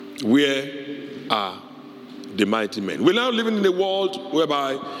Where are the mighty men? We're now living in a world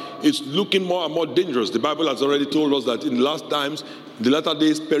whereby it's looking more and more dangerous. The Bible has already told us that in the last times, in the latter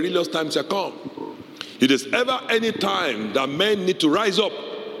days, perilous times shall come. It is ever any time that men need to rise up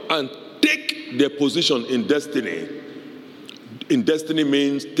and take their position in destiny. In destiny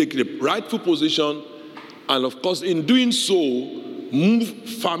means take the rightful position, and of course, in doing so, move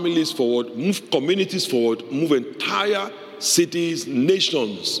families forward, move communities forward, move entire cities,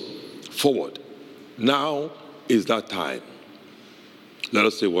 nations forward. Now is that time. Let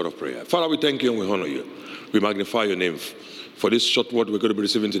us say a word of prayer. Father, we thank you and we honor you. We magnify your name for this short word we're going to be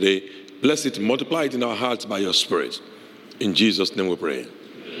receiving today. Bless it, multiply it in our hearts by your Spirit. In Jesus' name we pray.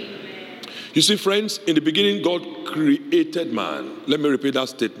 Amen. You see, friends, in the beginning, God created man. Let me repeat that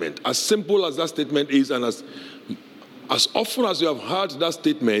statement. As simple as that statement is, and as often as you have heard that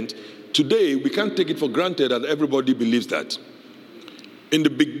statement, today we can't take it for granted that everybody believes that. In the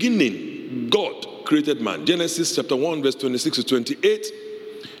beginning, God created man. Genesis chapter 1, verse 26 to 28.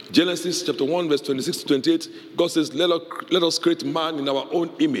 Genesis chapter 1, verse 26 to 28, God says, let us create man in our own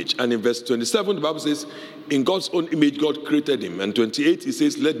image. And in verse 27, the Bible says, in God's own image, God created him. And 28, it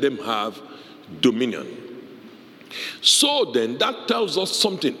says, let them have dominion. So then, that tells us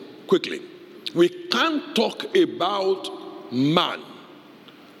something quickly. We can't talk about man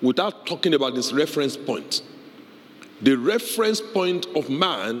without talking about this reference point. The reference point of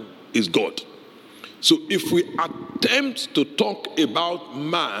man is God. So if we attempt to talk about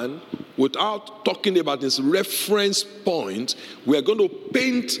man without talking about this reference point, we are going to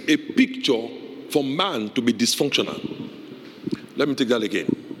paint a picture for man to be dysfunctional. Let me take that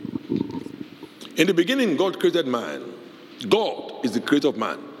again. In the beginning, God created man. God is the creator of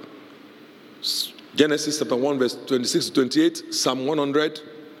man. Genesis chapter 1, verse 26 to 28, Psalm 100,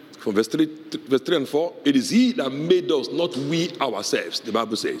 from verse 3 and 4. It is he that made us, not we ourselves, the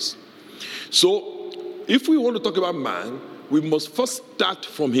Bible says. So, if we want to talk about man, we must first start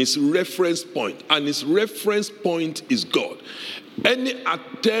from his reference point. And his reference point is God. Any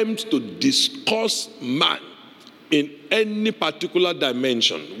attempt to discuss man in any particular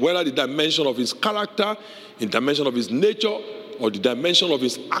dimension, whether the dimension of his character, in the dimension of his nature, or the dimension of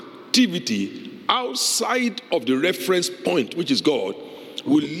his activity outside of the reference point, which is God,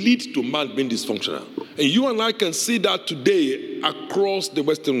 will lead to man being dysfunctional. And you and I can see that today across the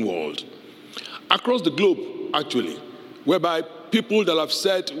Western world. Across the globe, actually, whereby people that have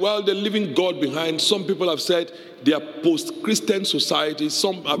said, well, they're leaving God behind. Some people have said they are post-Christian society.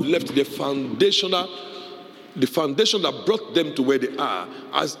 Some have left the foundation that brought them to where they are.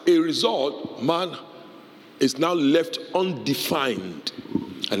 As a result, man is now left undefined.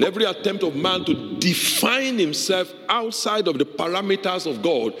 And every attempt of man to define himself outside of the parameters of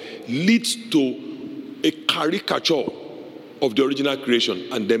God leads to a caricature of the original creation,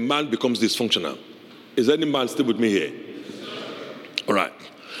 and the man becomes dysfunctional. Is any man still with me here? All right.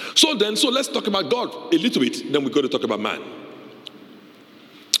 So let's talk about God a little bit, then we're going to talk about man.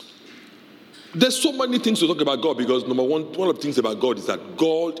 There's so many things to talk about God because, number one of the things about God is that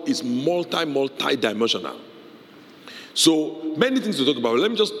God is multi-dimensional. So many things to talk about.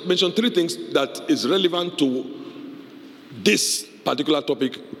 Let me just mention three things that is relevant to this particular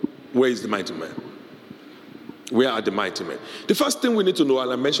topic. Where is the mighty man? Where are the mighty men? The first thing we need to know,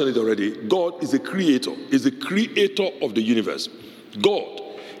 and I mentioned it already, God is the creator. Is the creator of the universe. God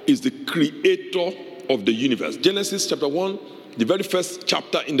is the creator of the universe. Genesis chapter 1, the very first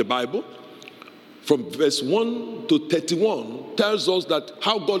chapter in the Bible, from verse 1 to 31, tells us that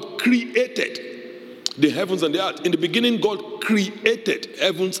how God created the heavens and the earth. In the beginning, God created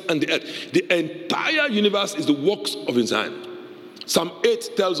heavens and the earth. The entire universe is the works of his hand. Psalm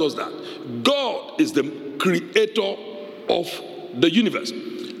 8 tells us that God is the creator of the universe.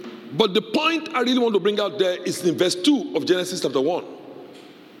 But the point I really want to bring out there is in verse 2 of Genesis chapter 1.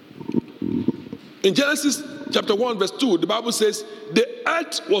 In Genesis chapter 1, verse 2, the Bible says, the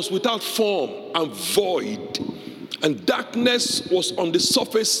earth was without form and void, and darkness was on the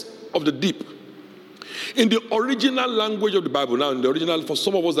surface of the deep. In the original language of the Bible, now in the original, for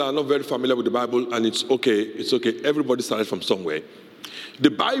some of us that are not very familiar with the Bible, and it's okay, everybody started from somewhere. The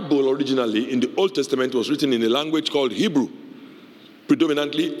Bible originally in the Old Testament was written in a language called Hebrew,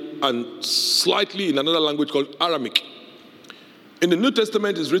 predominantly, and slightly in another language called Aramaic. In the New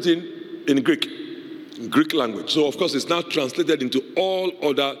Testament, it's written in Greek language. So, of course, it's now translated into all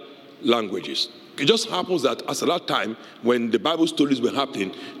other languages. It just happens that as at that time, when the Bible stories were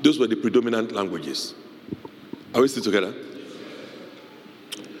happening, those were the predominant languages. Are we still together?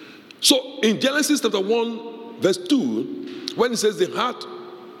 So, in Genesis chapter 1, verse 2, when it says the heart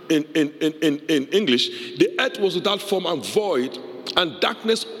in English, the earth was without form and void, and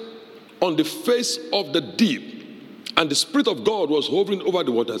darkness on the face of the deep, and the Spirit of God was hovering over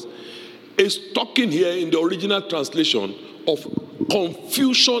the waters, is talking here in the original translation of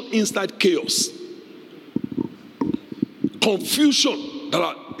confusion inside chaos. Confusion that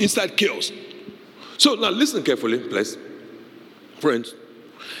are inside chaos. So now listen carefully, please, friends.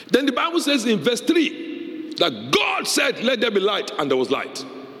 Then the Bible says in verse 3 that God said, let there be light, and there was light.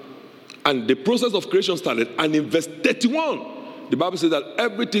 And the process of creation started. And in verse 31, the Bible says that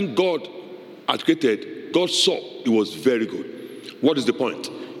everything God had created, God saw it was very good. What is the point?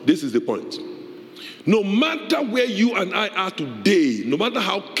 This is the point. No matter where you and I are today, no matter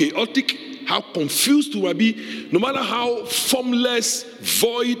how chaotic, how confused we might be, no matter how formless,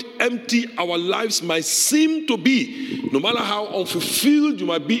 void, empty our lives might seem to be, no matter how unfulfilled you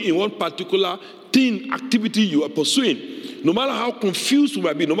might be in one particular thing, activity you are pursuing, no matter how confused we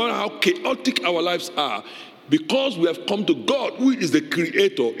might be, no matter how chaotic our lives are, because we have come to God, who is the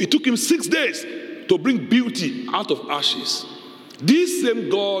creator, it took him 6 days to bring beauty out of ashes. This same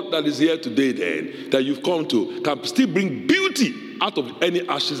God that is here today then, that you've come to, can still bring beauty out of any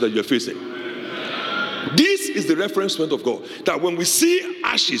ashes that you're facing. This is the reference point of God. That when we see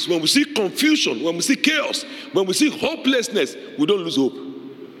ashes, when we see confusion, when we see chaos, when we see hopelessness, we don't lose hope.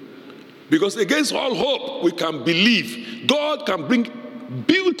 Because against all hope, we can believe God can bring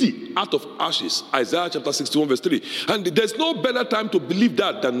beauty out of ashes. Isaiah chapter 61 verse 3. And there's no better time to believe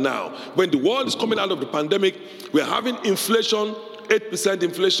that than now. When the world is coming out of the pandemic, we're having inflation, 8%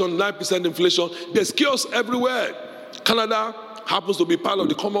 inflation, 9% inflation. There's chaos everywhere. Canada happens to be part of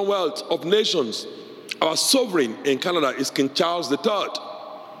the Commonwealth of Nations. Our sovereign in Canada is King Charles III.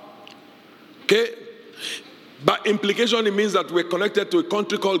 Okay? By implication, it means that we're connected to a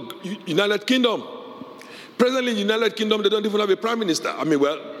country called United Kingdom. Presently in the United Kingdom, they don't even have a prime minister. I mean,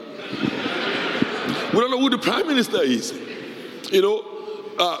 well, we don't know who the prime minister is. You know,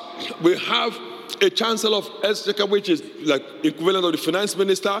 we have a chancellor of exchequer, which is like equivalent of the finance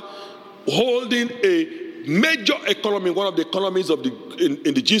minister, holding a major economy, one of the economies of in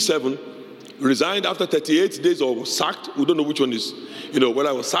the G7, resigned after 38 days or was sacked. We don't know which one is, whether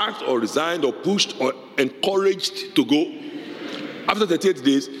I was sacked or resigned or pushed or encouraged to go. After 38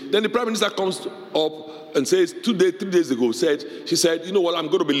 days, then the prime minister comes up and says, 3 days ago, she said, you know what, I'm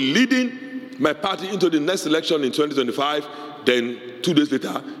going to be leading my party into the next election in 2025. Then 2 days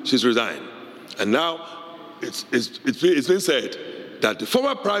later, she's resigned. And now it's been said that the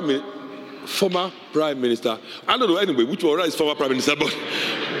former prime minister, I don't know anyway which one is former prime minister, but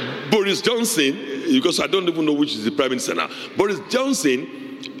Boris Johnson, because I don't even know which is the prime minister now, Boris Johnson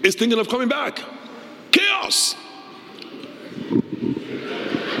is thinking of coming back. Chaos.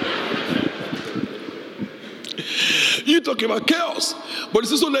 You're talking about chaos. But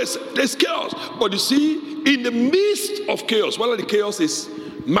it's also there's chaos. But you see, in the midst of chaos, whether the chaos is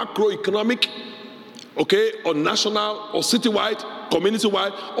macroeconomic, okay, or national, or citywide,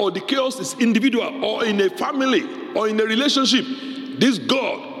 community-wide, or the chaos is individual, or in a family, or in a relationship, this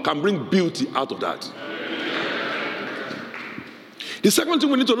God can bring beauty out of that. The second thing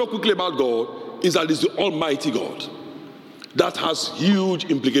we need to know quickly about God is that He's the Almighty God. That has huge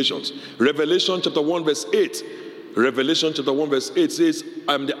implications. Revelation chapter 1 verse 8. Revelation chapter 1 verse 8 says,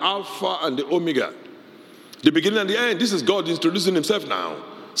 I am the Alpha and the Omega, the beginning and the end. This is God introducing himself now.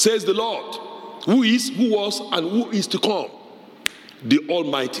 Says the Lord, who is, who was, and who is to come. The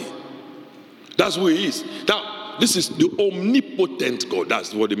Almighty. That's who He is. Now, this is the omnipotent God.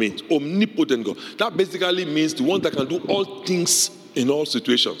 That's what it means. Omnipotent God. That basically means the one that can do all things in all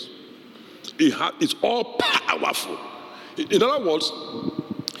situations. It's all powerful. In other words,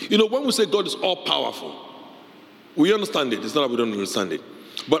 when we say God is all powerful, we understand it. It's not that we don't understand it.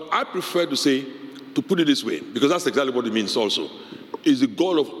 But I prefer to put it this way, because that's exactly what it means also. Is the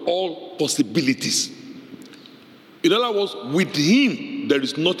God of all possibilities. In other words, with Him, there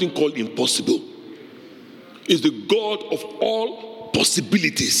is nothing called impossible. Is the God of all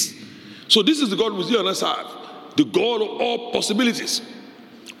possibilities. So this is the God we see on our side. The God of all possibilities.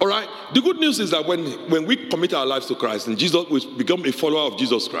 All right? The good news is that when we commit our lives to Christ and Jesus, we become a follower of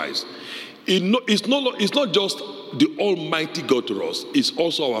Jesus Christ, it's not just the Almighty God to us, it's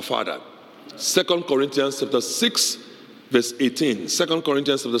also our Father. 2 Corinthians chapter 6, verse 18. 2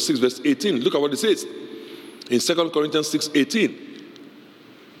 Corinthians chapter 6, verse 18. Look at what it says. In 2 Corinthians 6, 18.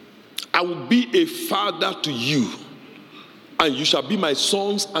 I will be a father to you, and you shall be my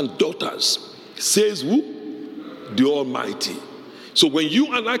sons and daughters, says who? The Almighty. So when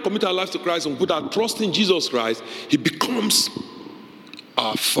you and I commit our lives to Christ and put our trust in Jesus Christ, He becomes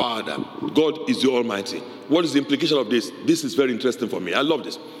our Father. God is the Almighty. What is the implication of this? This is very interesting for me. I love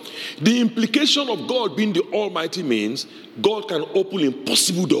this. The implication of God being the Almighty means God can open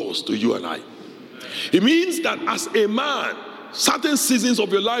impossible doors to you and I. It means that as a man, certain seasons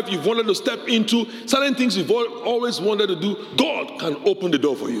of your life you've wanted to step into, certain things you've always wanted to do, God can open the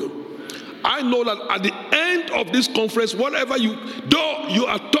door for you. I know that at the end of this conference, whatever door you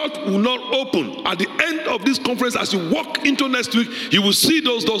are thought will not open, at the end of this conference, as you walk into next week, you will see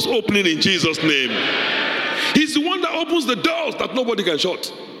those doors opening in Jesus' name. He's the one that opens the doors that nobody can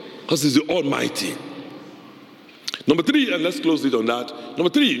shut, because he's the Almighty. Number 3, and let's close it on that. Number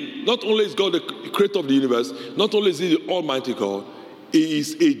 3, not only is God the creator of the universe, not only is he the Almighty God, he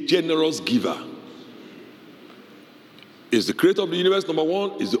is a generous giver. Is the creator of the universe, number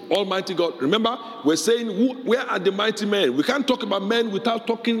 1, is the Almighty God. Remember, we're saying, where are the mighty men? We can't talk about men without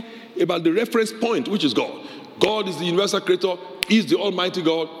talking about the reference point, which is God. God is the universal creator, is the Almighty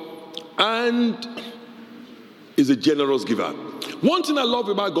God, and is a generous giver. One thing I love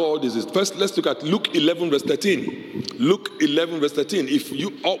about God is this. First, let's look at Luke 11, verse 13. Luke 11, verse 13. If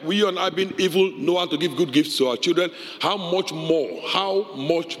we and I, being evil, know how to give good gifts to our children, how much more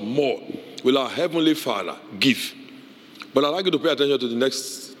will our Heavenly Father give? But I'd like you to pay attention to the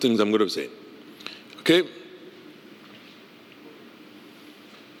next things I'm going to say. Okay?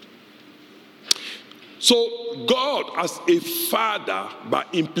 So, God as a father, by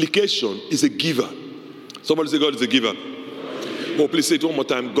implication, is a giver. Somebody say God is a giver. Oh, please say it one more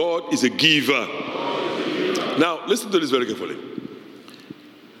time. God is a giver. Now, listen to this very carefully.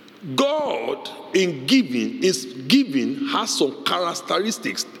 God, in giving, has some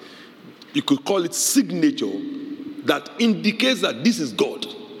characteristics. You could call it signature, that indicates that this is God.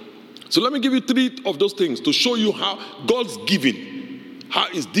 So let me give you 3 of those things to show you how God's giving, how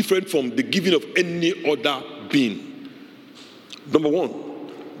it's different from the giving of any other being. Number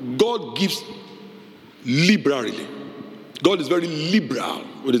 1, God gives liberally. God is very liberal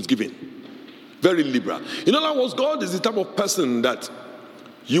with his giving. Very liberal. In other words, God is the type of person that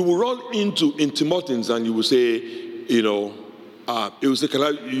you will run into in Tim Hortons and you will say, you will say,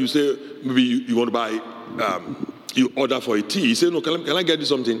 you say, maybe you want to buy, you order for a tea. You say, no, can I get you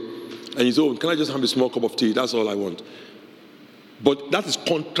something? And you say, oh, can I just have a small cup of tea? That's all I want. But that is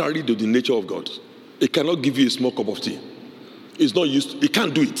contrary to the nature of God. He cannot give you a small cup of tea. It's not used to, he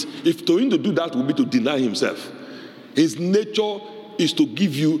can't do it. If to him to do that would be to deny himself. His nature is to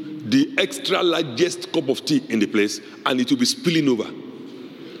give you the extra largest cup of tea in the place, and it will be spilling over.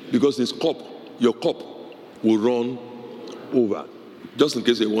 Because your cup will run over. Just in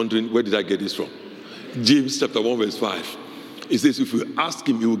case you're wondering, where did I get this from? James chapter 1 verse 5. It says, if we ask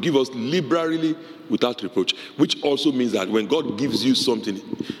him, he will give us liberally without reproach. Which also means that when God gives you something,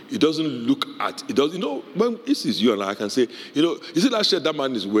 he doesn't look at, it doesn't, when this is you and I can say, you see that shirt that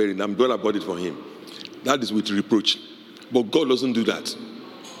man is wearing, I'm glad I bought it for him. That is with reproach. But God doesn't do that.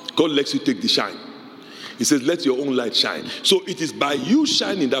 God lets you take the shine. He says, let your own light shine. So it is by you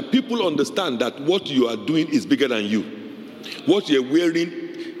shining that people understand that what you are doing is bigger than you. What you're wearing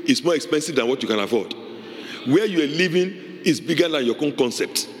is more expensive than what you can afford. Where you're living is bigger than your own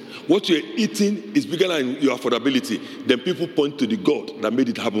concept. What you're eating is bigger than your affordability. Then people point to the God that made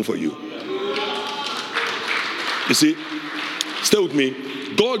it happen for you. You see, stay with me.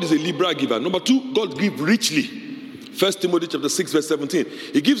 God is a liberal giver. Number 2, God gives richly. 1 Timothy chapter 6 verse 17.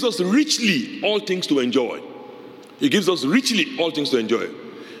 He gives us richly all things to enjoy. He gives us richly all things to enjoy.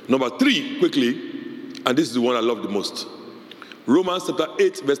 Number 3, quickly, and this is the one I love the most. Romans chapter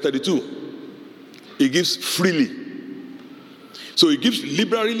 8 verse 32. He gives freely. So he gives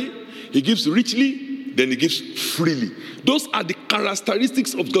liberally, he gives richly, then he gives freely. Those are the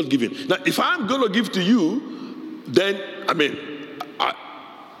characteristics of God giving. Now, if I'm going to give to you, then,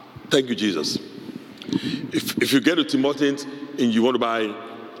 thank you, Jesus. If you get to Tim Hortons and you want to buy,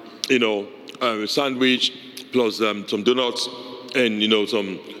 a sandwich plus some donuts and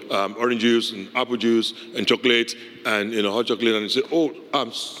some orange juice and apple juice and chocolate and hot chocolate, and you say, "Oh,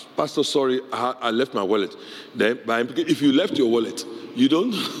 Pastor, sorry, I left my wallet." Then, if you left your wallet, you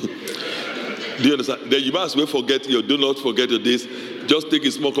don't. Do you understand? Then you must well forget your donut, forget your this. Just take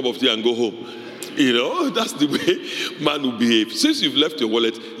a small cup of tea and go home. That's the way man will behave. Since you've left your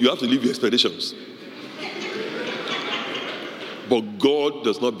wallet, you have to leave your expectations. But God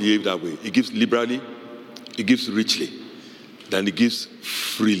does not behave that way. He gives liberally, he gives richly, then he gives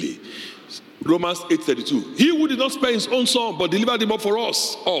freely. Romans 8:32. He who did not spare his own son, but delivered him up for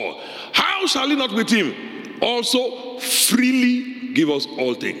us all, how shall he not with him also freely give us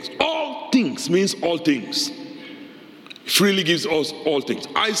all things? All things means all things. freely gives us all things.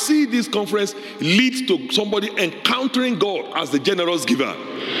 I see this conference leads to somebody encountering God as the generous giver.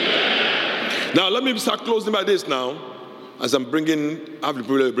 Now, let me start closing by this now, as I have the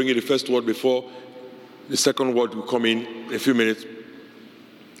privilege of bringing the first word before the second word will come in a few minutes.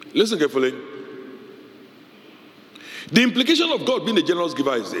 Listen carefully. The implication of God being a generous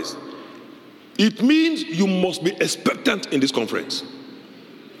giver is this. It means you must be expectant in this conference.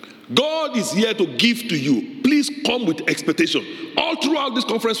 God is here to give to you. Please come with expectation. All throughout this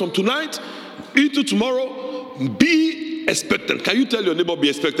conference, from tonight into tomorrow, be expectant. Can you tell your neighbor, be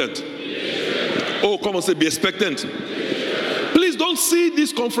expectant? Oh, come on, say, be expectant. Please don't see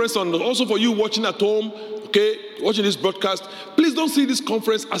this conference, and also for you watching at home, okay, watching this broadcast, please don't see this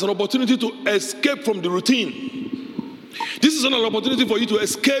conference as an opportunity to escape from the routine. This is not an opportunity for you to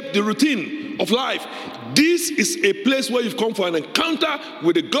escape the routine of life. This is a place where you've come for an encounter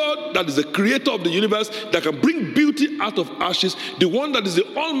with a God that is the creator of the universe, that can bring beauty out of ashes, the one that is the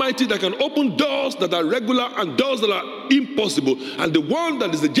Almighty, that can open doors that are regular and doors that are impossible, and the one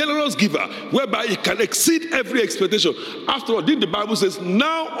that is the generous giver, whereby he can exceed every expectation. After all, the Bible says,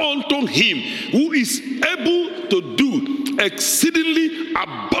 now unto him who is able to do exceedingly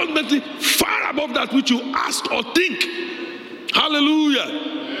abundantly far above that which you ask or think. Hallelujah.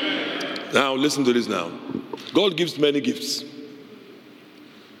 Now listen to this now. God gives many gifts.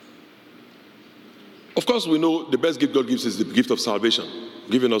 Of course, we know the best gift God gives is the gift of salvation,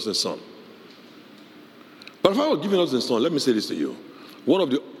 giving us the Son. But if I were giving us the Son, let me say this to you. One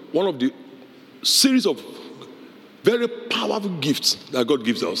of the series of very powerful gifts that God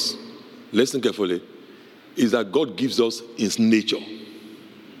gives us, listen carefully, is that God gives us his nature.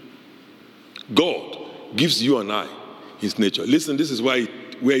 God gives you and I his nature. Listen, this is where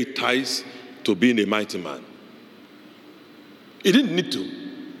it ties to being a mighty man. He didn't need to.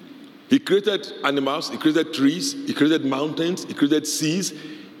 He created animals, he created trees, he created mountains, he created seas.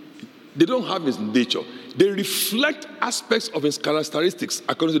 They don't have his nature. They reflect aspects of his characteristics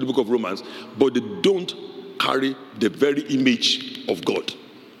according to the book of Romans, but they don't carry the very image of God.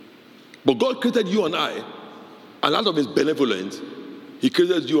 But God created you and I, and out of his benevolence, he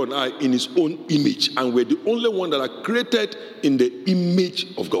created you and I in his own image, and we're the only one that are created in the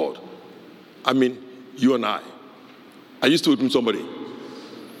image of God. I mean, you and I. I used to with somebody.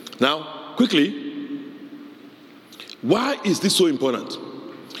 Now, quickly, why is this so important?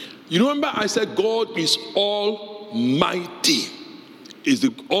 You remember I said God is almighty. Is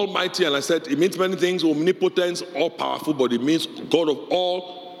the almighty, and I said it means many things, omnipotent, all powerful, but it means God of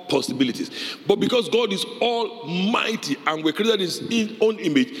all possibilities. But because God is almighty and we're created in his own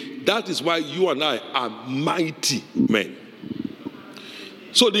image, that is why you and I are mighty men.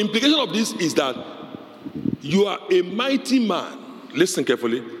 So the implication of this is that you are a mighty man, listen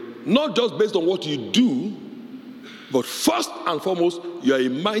carefully, not just based on what you do, but first and foremost, you are a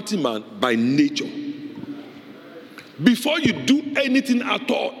mighty man by nature. Before you do anything at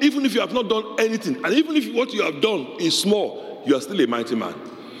all, even if you have not done anything, and even if what you have done is small, you are still a mighty man.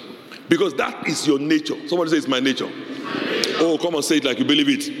 Because that is your nature. Somebody say, it's my nature. Oh, come on, say it like you believe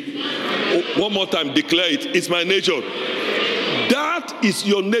it. Oh, one more time, declare it. It's my nature. That is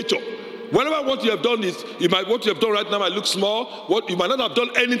your nature. Whenever what you have done is, what you have done right now might look small, you might not have done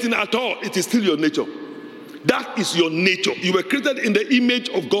anything at all, it is still your nature. That is your nature. You were created in the image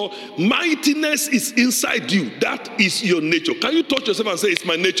of God. Mightiness is inside you. That is your nature. Can you touch yourself and say, it's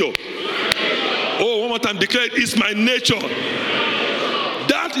my nature? Oh, one more time, declare it. It's my nature.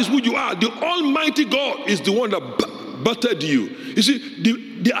 That is who you are. The Almighty God is the one that buttered you. You see,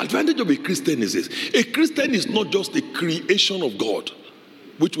 the advantage of a Christian is this. A Christian is not just a creation of God,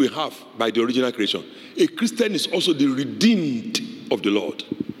 which we have by the original creation. A Christian is also the redeemed of the Lord.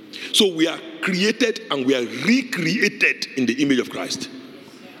 So we are created and we are recreated in the image of Christ.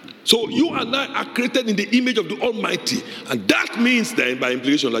 So you and I are created in the image of the Almighty. And that means then, by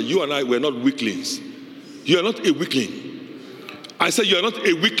implication, that you and I were not weaklings. You are not a weakling. I said you are not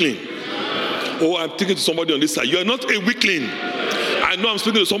a weakling. Oh, I'm speaking to somebody on this side. You are not a weakling. I know I'm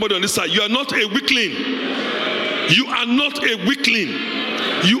speaking to somebody on this side. You are not a weakling. You are not a weakling.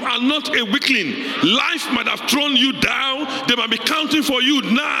 You are not a weakling. Life might have thrown you down. They might be counting for you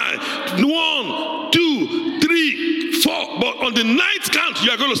 9, 1, 2, 3, 4. But on the 9th count,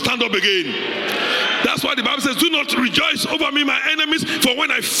 you are going to stand up again. That's why the Bible says, do not rejoice over me, my enemies, for when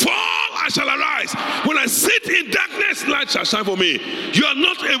I fall, I shall arise. When I sit in darkness, light shall shine for me. You are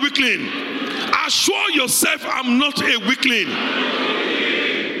not a weakling. Assure yourself, I'm not a weakling.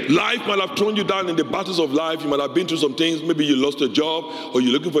 Life might have thrown you down in the battles of life. You might have been through some things. Maybe you lost a job, or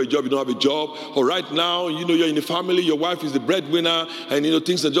you're looking for a job, you don't have a job. Or right now, you're in a family, your wife is the breadwinner, and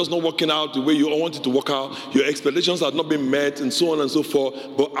things are just not working out the way you want it to work out. Your expectations have not been met, and so on and so forth.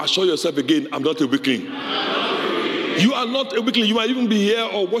 But assure yourself again, I'm not a weakling. You are not a weakling. You might even be here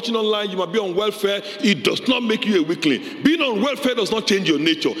or watching online. You might be on welfare. It does not make you a weakling. Being on welfare does not change your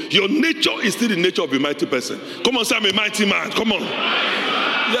nature. Your nature is still the nature of a mighty person. Come on, say I'm a mighty man. Come on.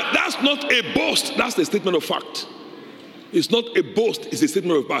 Yeah, that's not a boast. That's a statement of fact. It's not a boast. It's a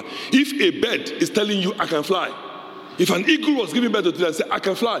statement of fact. If a bird is telling you, I can fly. If an eagle was giving birth to you and say, I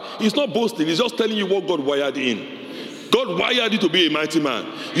can fly. It's not boasting. It's just telling you what God wired in. God wired you to be a mighty man.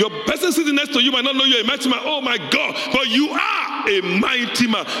 Your person sitting next to you might not know you're a mighty man. Oh my God, but you are a mighty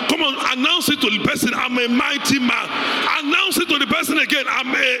man. Come on, announce it to the person, I'm a mighty man. Announce it to the person again,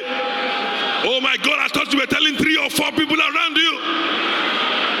 oh my God, I thought you were telling 3 or 4 people around you.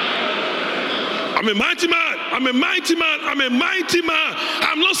 I'm a mighty man. I'm a mighty man. I'm a mighty man.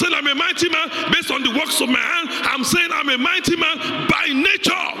 I'm not saying I'm a mighty man based on the works of my hand. I'm saying I'm a mighty man by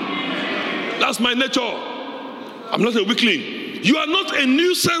nature. That's my nature. I'm not a weakling. You are not a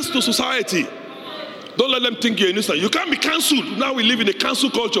nuisance to society. Don't let them think you're a nuisance. You can't be cancelled. Now we live in a cancel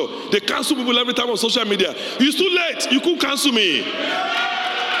culture. They cancel people every time on social media. It's too late. You couldn't cancel me.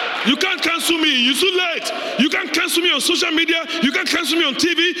 You can't cancel me. It's too late. You can't cancel me on social media. You can't cancel me on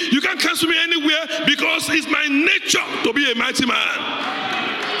TV. You can't cancel me anywhere because it's my nature to be a mighty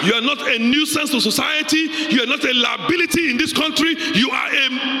man. You are not a nuisance to society. You are not a liability in this country. You're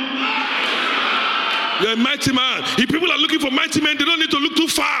a mighty man. If people are looking for mighty men, they don't need to look too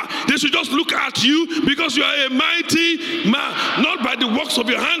far. They should just look at you because you are a mighty man. Not by the works of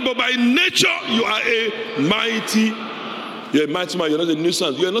your hand, but by nature, you are a mighty. You're a mighty man. You're not a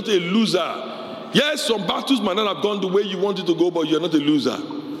nuisance. You're not a loser. Yes, some battles might not have gone the way you wanted to go, but you're not a loser.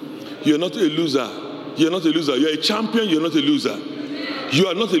 You're not a loser. You're not a loser. You're a champion. You're not a loser. You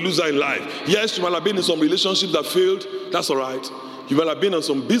are not a loser in life. Yes, you might have been in some relationships that failed. That's all right. You might have been on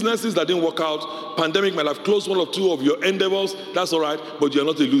some businesses that didn't work out. Pandemic might have closed 1 or 2 of your endeavors. That's all right, but you're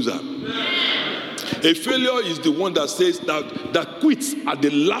not a loser. A failure is the one that says that quits at the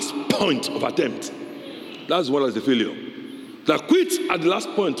last point of attempt. That's what is a failure. That quits at the last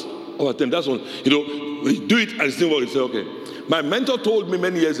point of attempt. That's one. When you do it and it's still work, you say, okay. My mentor told me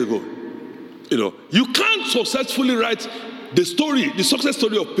many years ago, you can't successfully write the success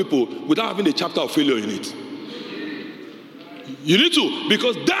story of people without having a chapter of failure in it. You need to,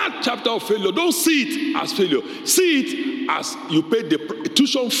 because that chapter of failure, don't see it as failure. See it as you paid the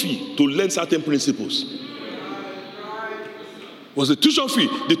tuition fee to learn certain principles. Was the tuition fee?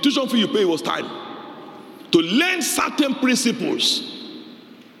 The tuition fee you pay was time to learn certain principles.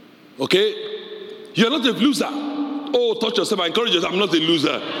 Okay? You're not a loser. Oh, touch yourself. I encourage you. I'm not a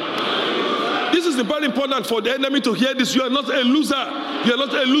loser. This is very important for the enemy to hear this. You are not a loser. You are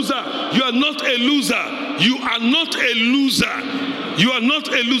not a loser. You are not a loser. You are not a loser. You are not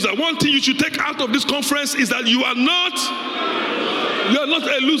a loser. One thing you should take out of this conference is that you are not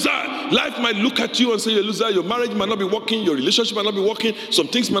a loser. Life might look at you and say you're a loser. Your marriage might not be working. Your relationship might not be working. Some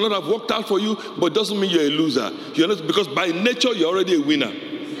things might not have worked out for you, but it doesn't mean you're a loser. You're not, because by nature you're already a winner.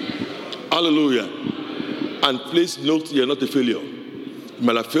 Hallelujah. And please note, you're not a failure. You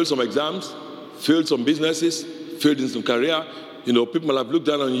might have failed some exams, failed some businesses, failed in some career. People might have looked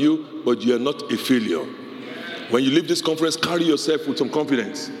down on you, but you are not a failure. When you leave this conference, carry yourself with some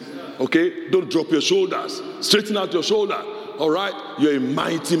confidence. Okay? Don't drop your shoulders. Straighten out your shoulder. All right? You're a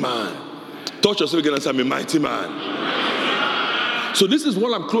mighty man. Touch yourself again and say, I'm a mighty man. So this is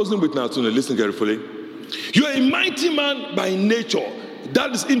what I'm closing with now. So listen carefully. You're a mighty man by nature.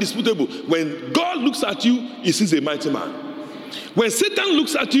 That is indisputable. When God looks at you, he sees a mighty man. When Satan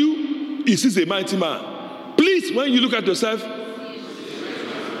looks at you, he sees a mighty man. Please, when you look at yourself,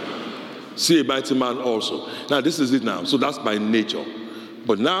 see a mighty man also. Now, this is it now. So that's by nature.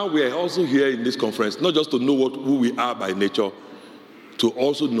 But now we are also here in this conference, not just to know who we are by nature, to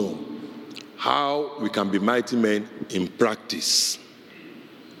also know how we can be mighty men in practice.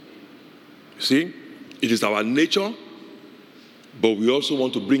 You see, it is our nature, but we also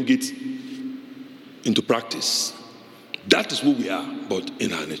want to bring it into practice. That is who we are, but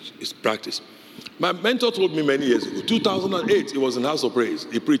in our nature, it's practice. My mentor told me many years ago, 2008, it was in House of Praise.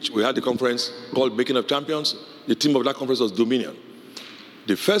 He preached. We had a conference called Making of Champions. The theme of that conference was Dominion.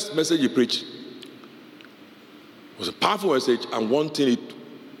 The first message he preached was a powerful message, and one thing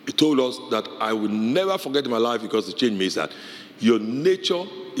he told us that I will never forget in my life because it changed me is that your nature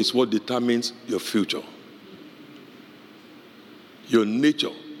is what determines your future. Your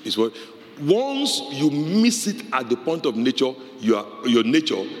nature is what... once you miss it at the point of nature, your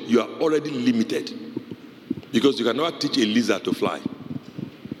nature, you are already limited. Because you can never teach a lizard to fly.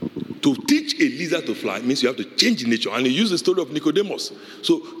 To teach a lizard to fly means you have to change nature. And he used the story of Nicodemus.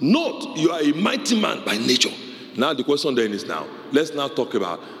 So note, you are a mighty man by nature. Now the question then is let's now talk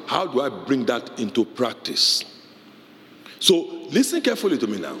about how do I bring that into practice? So listen carefully to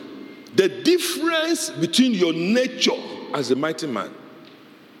me now. The difference between your nature as a mighty man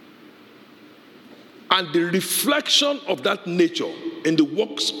and the reflection of that nature in the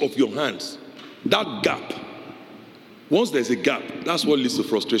works of your hands, that gap, once there's a gap, that's what leads to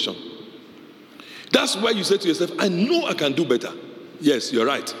frustration. That's why you say to yourself, I know I can do better. Yes, you're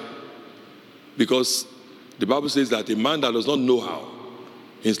right. Because the Bible says that a man that does not know how,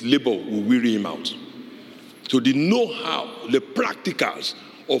 his labor will weary him out. So the know-how, the practicals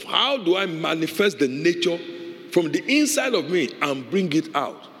of how do I manifest the nature from the inside of me and bring it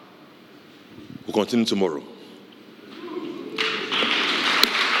out. We'll continue tomorrow.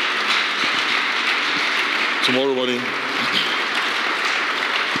 Tomorrow morning,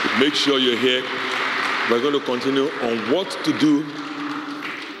 make sure you're here. We're going to continue on what to do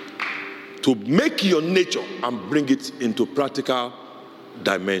to make your nature and bring it into practical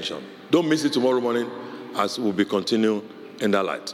dimension. Don't miss it tomorrow morning as we'll be continuing in that light.